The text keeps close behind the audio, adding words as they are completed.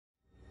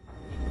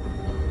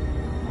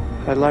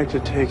I'd like to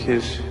take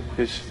his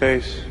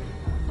face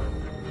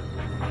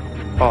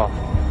off.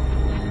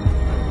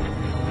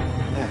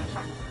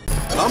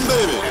 Humm,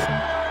 baby.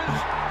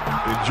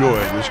 Enjoy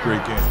this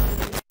great game.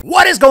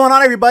 What is going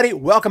on, everybody?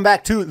 Welcome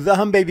back to the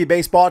Humm Baby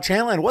Baseball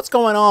channel. And what's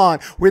going on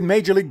with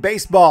Major League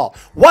Baseball?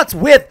 What's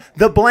with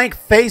the blank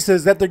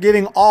faces that they're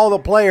giving all the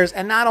players?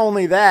 And not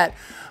only that,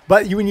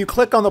 but when you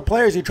click on the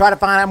players, you try to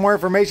find out more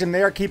information.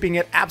 They are keeping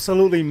it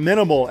absolutely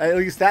minimal. At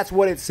least that's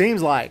what it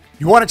seems like.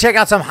 You want to check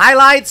out some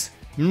highlights?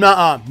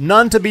 Nuh-uh.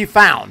 None to be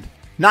found.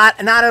 Not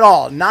at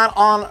all. Not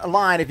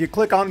online. If you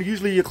click on,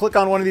 usually you click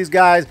on one of these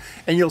guys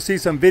and you'll see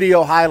some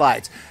video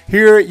highlights.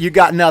 Here you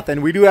got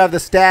nothing. We do have the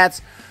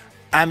stats.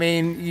 I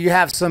mean, you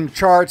have some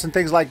charts and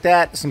things like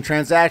that, some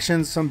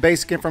transactions, some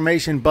basic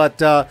information,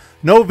 but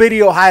no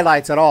video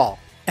highlights at all.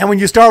 And when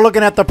you start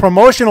looking at the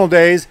promotional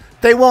days,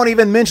 they won't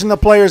even mention the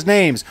players'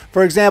 names.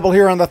 For example,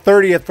 here on the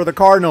 30th for the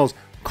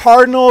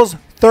Cardinals,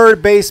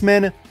 third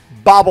baseman,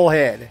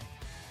 bobblehead.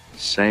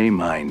 Say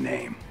my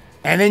name.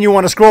 And then you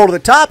want to scroll to the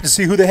top to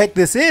see who the heck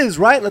this is,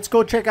 right? Let's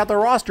go check out the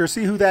roster,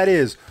 see who that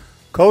is.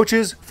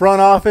 Coaches,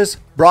 front office,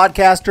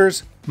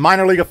 broadcasters,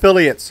 minor league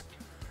affiliates.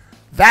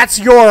 That's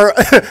your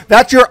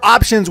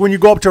options when you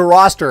go up to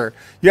roster.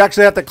 You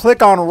actually have to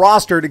click on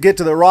roster to get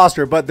to the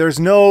roster, but there's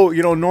no,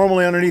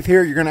 normally underneath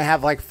here, you're going to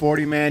have like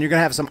 40 man. You're going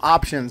to have some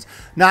options.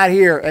 Not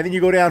here. And then you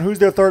go down, who's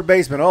their third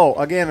baseman? Oh,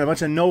 again, a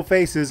bunch of no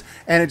faces,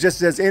 and it just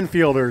says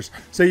infielders.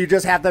 So you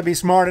just have to be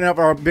smart enough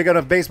or a big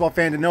enough baseball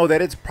fan to know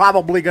that it's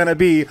probably going to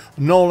be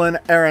Nolan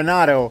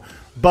Arenado.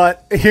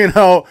 But,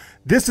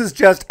 this is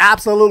just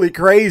absolutely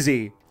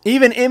crazy.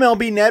 Even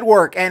MLB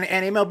Network and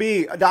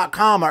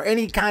MLB.com or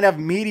any kind of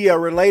media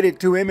related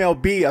to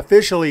MLB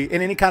officially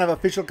in any kind of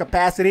official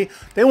capacity,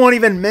 they won't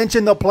even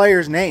mention the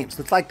players' names.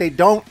 It's like they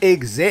don't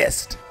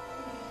exist.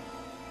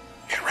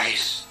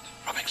 Erased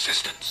from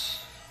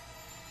existence.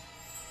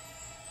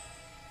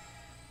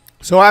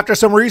 So after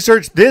some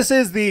research, this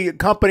is the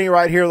company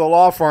right here, the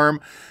law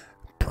firm,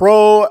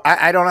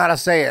 I don't know how to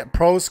say it,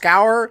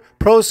 Proskauer.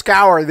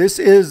 This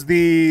is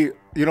the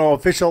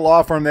official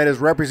law firm that is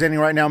representing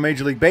right now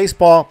Major League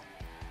Baseball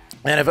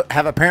and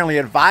have apparently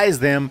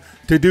advised them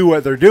to do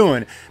what they're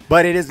doing.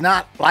 But it is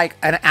not like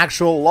an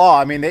actual law.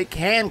 I mean, they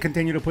can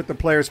continue to put the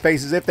players'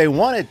 faces if they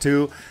wanted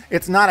to.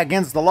 It's not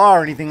against the law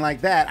or anything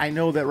like that. I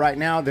know that right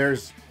now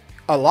there's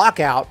a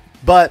lockout,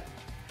 but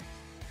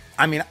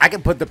I mean, I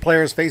can put the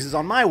players' faces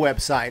on my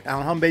website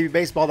on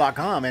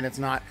humbabybaseball.com, and it's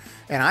not,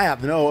 and I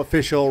have no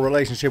official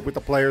relationship with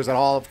the players at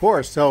all, of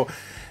course. So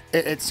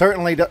it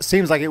certainly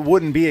seems like it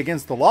wouldn't be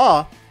against the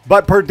law.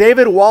 But per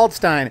David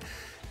Waldstein,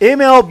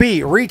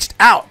 MLB reached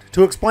out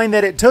to explain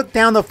that it took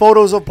down the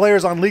photos of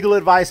players on legal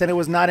advice and it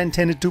was not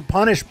intended to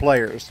punish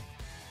players.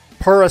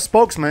 Per a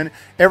spokesman,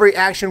 every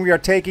action we are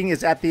taking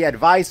is at the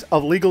advice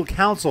of legal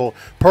counsel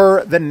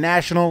per the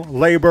National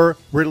Labor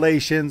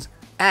Relations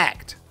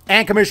Act.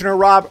 And Commissioner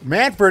Rob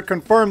Manfred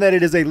confirmed that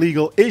it is a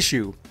legal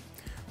issue.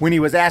 When he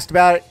was asked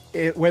about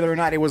it, whether or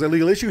not it was a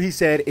legal issue, he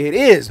said it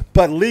is.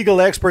 But legal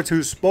experts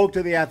who spoke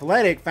to The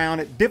Athletic found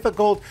it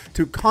difficult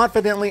to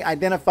confidently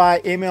identify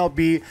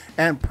MLB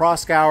and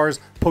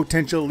Proskauer's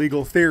potential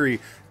legal theory.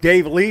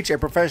 Dave Leach, a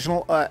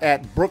professional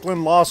at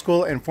Brooklyn Law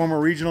School and former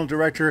regional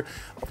director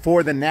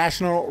for the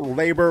National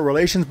Labor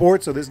Relations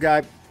Board. So this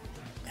guy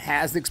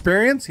has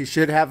experience. He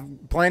should have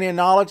plenty of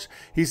knowledge.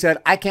 He said,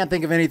 I can't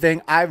think of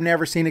anything. I've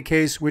never seen a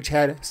case which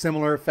had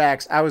similar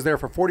facts. I was there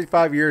for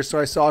 45 years, so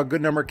I saw a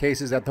good number of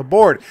cases at the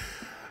board.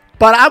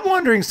 But I'm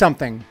wondering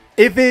something.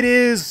 If it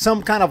is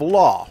some kind of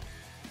law,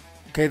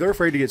 okay, they're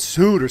afraid to get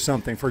sued or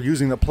something for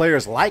using the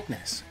player's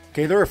likeness.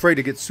 Okay, they're afraid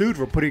to get sued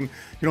for putting,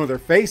 their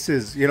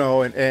faces,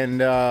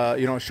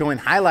 and showing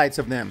highlights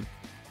of them.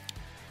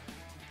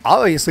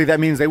 Obviously,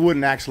 that means they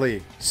wouldn't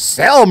actually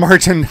sell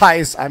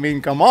merchandise. I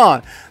mean, come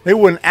on. They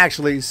wouldn't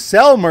actually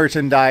sell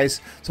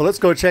merchandise. So let's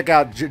go check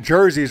out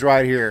jerseys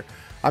right here.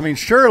 I mean,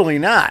 surely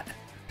not.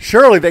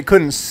 Surely they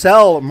couldn't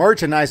sell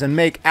merchandise and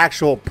make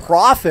actual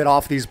profit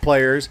off these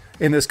players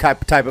in this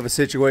type of a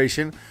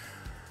situation,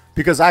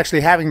 because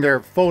actually having their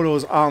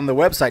photos on the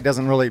website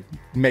doesn't really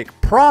make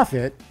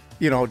profit,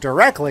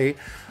 directly.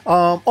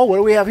 Oh, what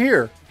do we have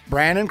here?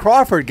 Brandon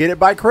Crawford, get it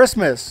by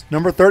Christmas.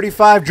 Number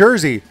 35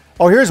 jersey.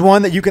 Oh, here's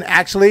one that you can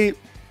actually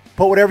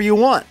put whatever you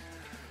want.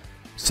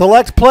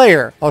 Select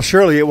player. Oh,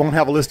 surely it won't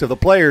have a list of the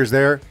players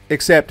there,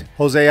 except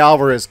Jose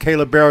Alvarez,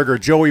 Caleb Berger,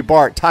 Joey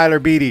Bart, Tyler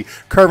Beatty,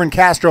 Kervin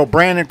Castro,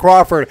 Brandon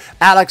Crawford,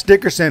 Alex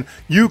Dickerson.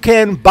 You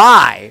can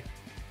buy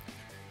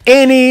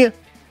any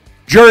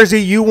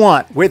jersey you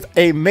want with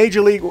any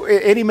Major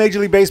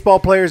League Baseball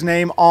player's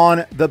name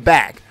on the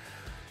back.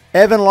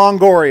 Evan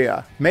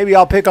Longoria. Maybe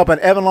I'll pick up an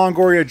Evan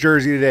Longoria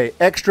jersey today.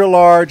 Extra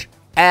large.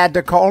 Add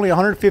to cart, only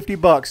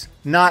 $150,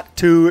 not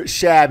too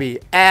shabby.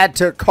 Add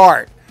to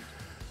cart.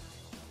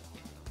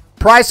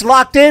 Price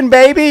locked in,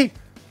 baby.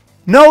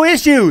 No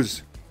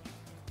issues.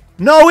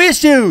 No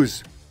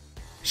issues.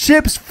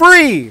 Ships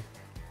free.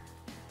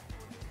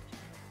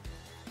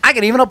 I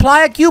can even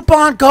apply a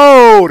coupon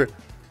code.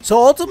 So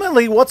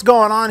ultimately, what's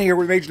going on here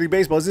with Major League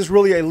Baseball? Is this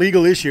really a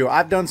legal issue?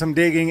 I've done some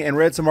digging and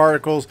read some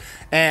articles,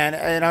 and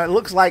it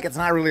looks like it's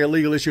not really a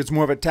legal issue. It's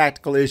more of a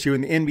tactical issue,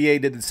 and the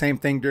NBA did the same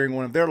thing during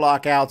one of their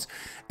lockouts,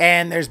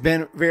 and there's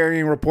been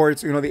varying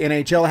reports. You know, the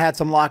NHL had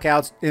some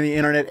lockouts in the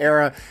internet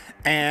era,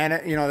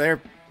 and, you know,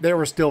 there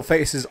were still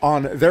faces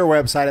on their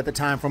website at the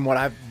time from what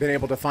I've been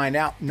able to find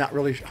out. Not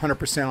really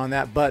 100% on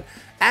that, but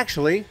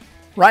actually,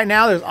 right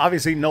now, there's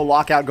obviously no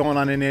lockout going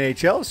on in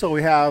NHL, so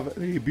we have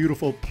the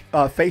beautiful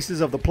faces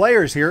of the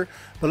players here.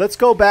 But let's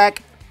go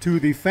back to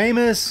the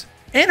famous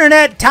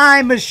internet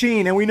time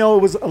machine, and we know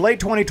it was late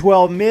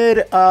 2012,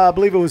 I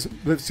believe it was,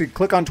 let's see,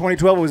 click on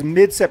 2012, it was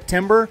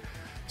mid-September.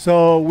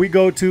 So we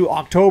go to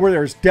October.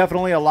 There's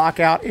definitely a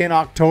lockout in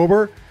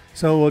October.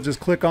 So we'll just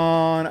click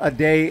on a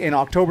day in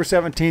October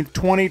 17th,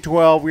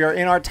 2012. We are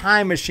in our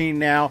time machine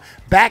now.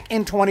 Back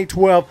in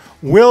 2012,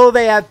 will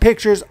they have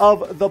pictures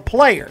of the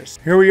players?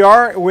 Here we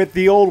are with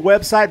the old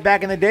website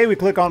back in the day. We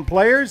click on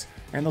players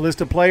and the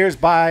list of players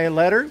by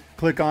letter.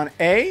 Click on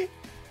A,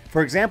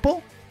 for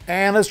example.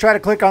 And let's try to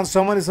click on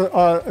someone. This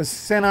is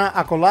Sena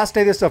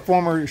Acolaste. This is a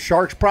former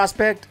Sharks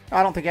prospect.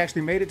 I don't think he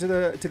actually made it to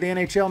the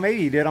NHL.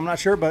 Maybe he did. I'm not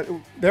sure, but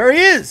there he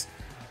is.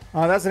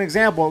 That's an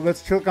example.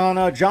 Let's click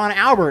on John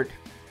Albert.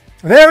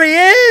 There he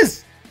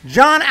is!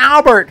 John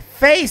Albert,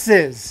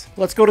 faces.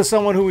 Let's go to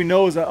someone who we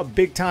know is a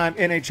big-time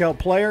NHL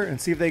player and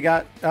see if they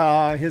got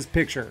his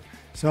picture.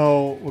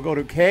 So we'll go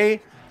to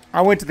K.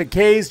 I went to the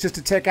Ks just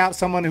to check out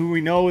someone who we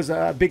know is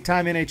a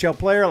big-time NHL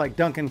player like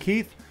Duncan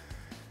Keith.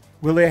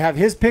 Will they have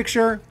his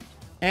picture?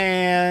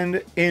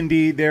 And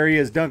indeed, there he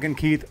is, Duncan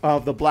Keith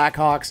of the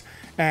Blackhawks.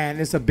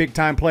 And it's a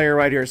big-time player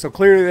right here. So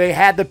clearly they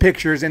had the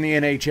pictures in the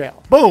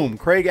NHL. Boom!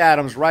 Craig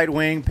Adams, right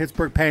wing,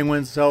 Pittsburgh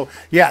Penguins. So,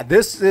 yeah,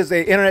 this is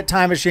an internet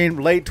time machine,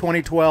 late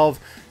 2012,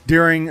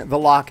 during the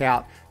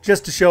lockout,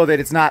 just to show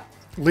that it's not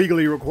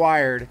legally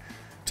required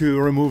to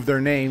remove their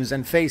names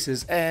and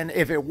faces. And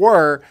if it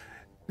were,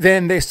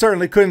 then they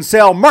certainly couldn't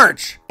sell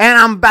merch. And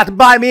I'm about to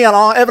buy me an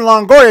Evan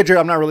Longoria jersey.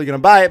 I'm not really going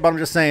to buy it, but I'm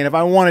just saying if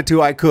I wanted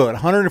to, I could.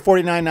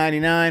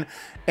 $149.99.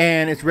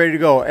 And it's ready to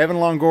go. Evan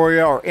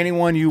Longoria or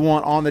anyone you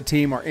want on the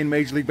team or in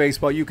Major League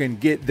Baseball, you can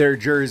get their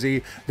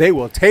jersey. They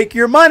will take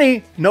your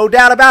money, no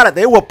doubt about it.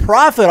 They will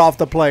profit off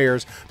the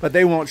players, but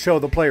they won't show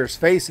the players'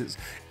 faces.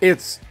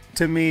 It's,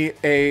 to me,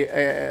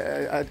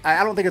 I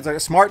don't think it's a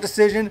smart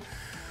decision.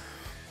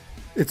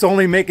 It's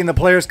only making the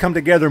players come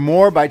together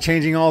more by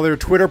changing all their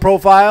Twitter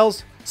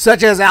profiles.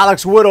 Such as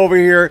Alex Wood over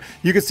here.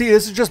 You can see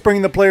this is just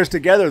bringing the players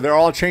together. They're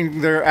all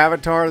changing their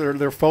avatar,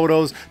 their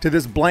photos to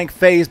this blank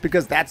face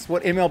because that's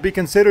what MLB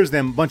considers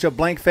them, a bunch of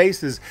blank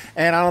faces.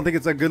 And I don't think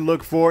it's a good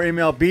look for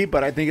MLB,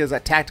 but I think it's a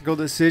tactical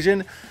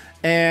decision.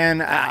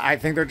 And I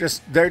think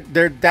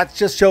that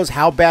just shows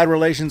how bad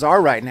relations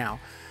are right now.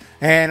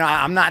 And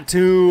I'm not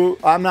too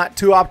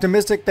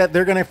optimistic that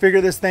they're going to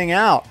figure this thing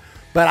out.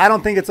 But I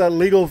don't think it's a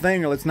legal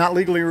thing. It's not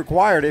legally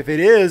required. If it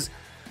is,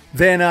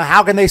 then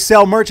how can they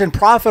sell merch and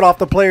profit off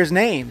the players'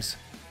 names?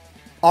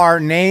 Are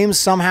names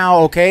somehow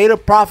okay to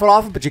profit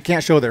off of, but you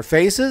can't show their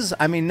faces?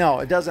 I mean, no,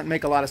 it doesn't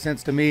make a lot of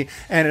sense to me,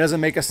 and it doesn't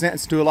make a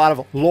sense to a lot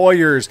of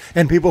lawyers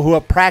and people who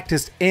have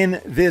practiced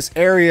in this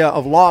area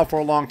of law for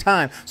a long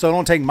time. So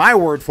don't take my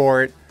word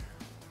for it,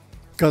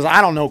 because I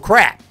don't know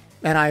crap,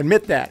 and I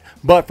admit that.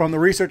 But from the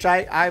research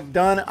I've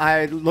done,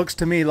 it looks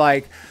to me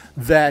like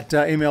that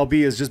MLB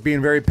is just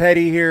being very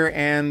petty here,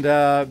 and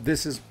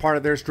this is part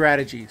of their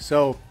strategy.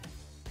 So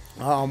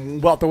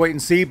we'll have to wait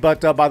and see.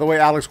 But by the way,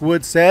 Alex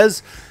Wood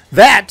says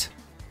that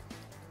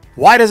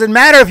why does it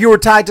matter if you were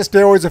tied to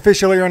steroids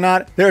officially or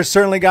not? There are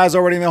certainly guys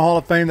already in the Hall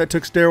of Fame that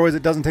took steroids.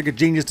 It doesn't take a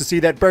genius to see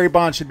that Barry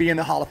Bonds should be in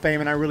the Hall of Fame,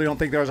 and I really don't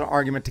think there's an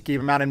argument to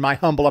keep him out, in my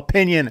humble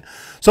opinion.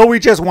 So we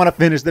just want to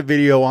finish the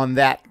video on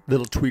that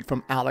little tweet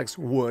from Alex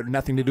Wood.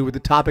 Nothing to do with the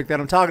topic that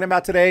I'm talking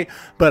about today,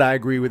 but I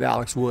agree with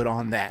Alex Wood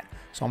on that.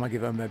 So I'm going to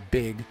give him a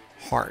big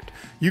heart.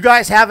 You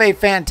guys have a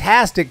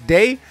fantastic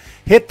day.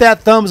 Hit that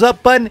thumbs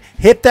up button.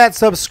 Hit that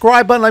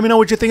subscribe button. Let me know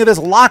what you think of this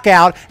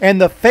lockout and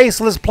the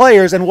faceless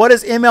players. And what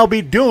is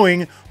MLB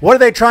doing? What are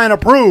they trying to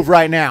prove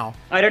right now?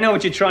 I don't know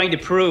what you're trying to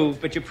prove,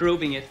 but you're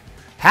proving it.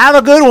 Have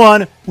a good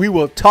one. We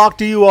will talk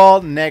to you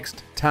all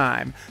next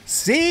time.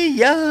 See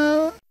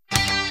ya.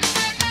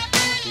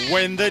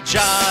 When the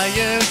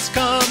Giants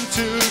come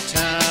to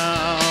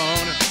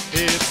town,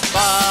 it's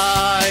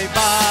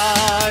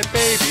bye-bye,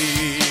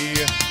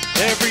 baby.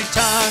 Every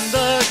time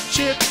the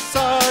chips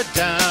are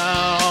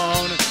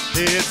down,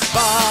 it's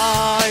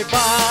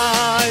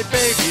bye-bye,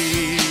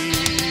 baby.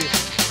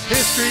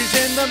 History's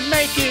in the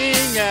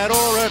making at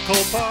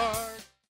Oracle Park.